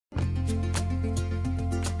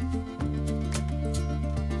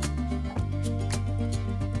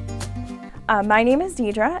My name is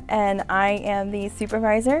Deidra, and I am the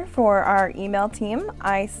supervisor for our email team.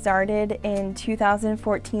 I started in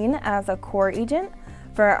 2014 as a core agent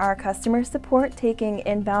for our customer support, taking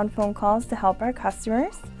inbound phone calls to help our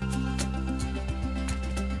customers.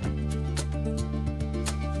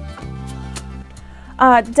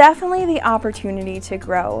 Definitely the opportunity to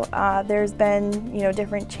grow. There's been,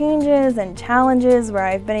 different changes and challenges where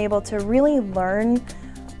I've been able to really learn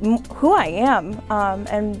who I am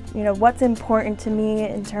and what's important to me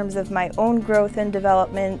in terms of my own growth and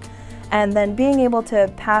development, and then being able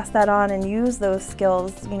to pass that on and use those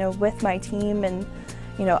skills with my team and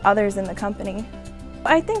others in the company.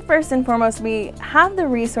 I think first and foremost we have the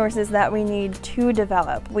resources that we need to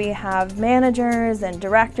develop. We have managers and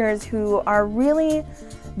directors who are really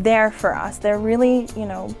there for us. They're really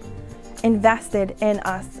invested in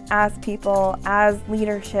us as people, as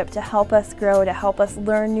leadership, to help us grow, to help us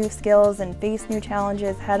learn new skills and face new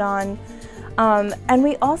challenges head on. And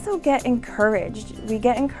we also get encouraged. We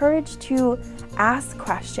get encouraged to ask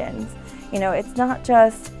questions. It's not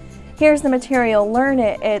just, here's the material, learn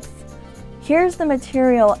it. It's, here's the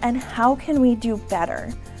material and how can we do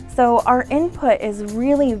better? So our input is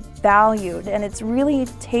really valued and it's really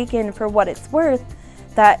taken for what it's worth,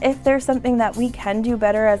 that if there's something that we can do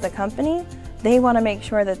better as a company, they want to make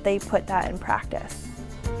sure that they put that in practice.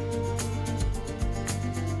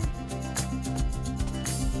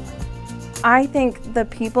 I think the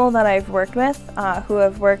people that I've worked with who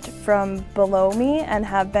have worked from below me and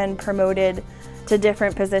have been promoted to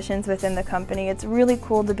different positions within the company, it's really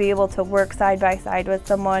cool to be able to work side by side with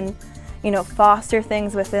someone, foster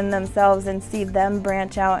things within themselves and see them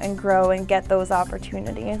branch out and grow and get those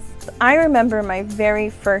opportunities. I remember my very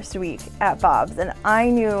first week at Bob's, and I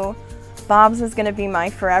knew Bob's was going to be my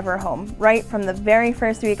forever home. Right from the very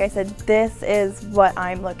first week I said, this is what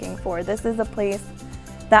I'm looking for. This is a place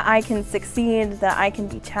that I can succeed, that I can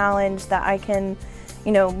be challenged, that I can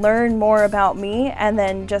learn more about me and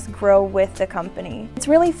then just grow with the company. It's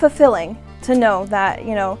really fulfilling to know that,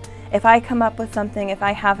 if I come up with something, if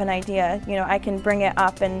I have an idea, I can bring it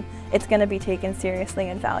up and it's going to be taken seriously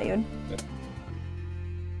and valued.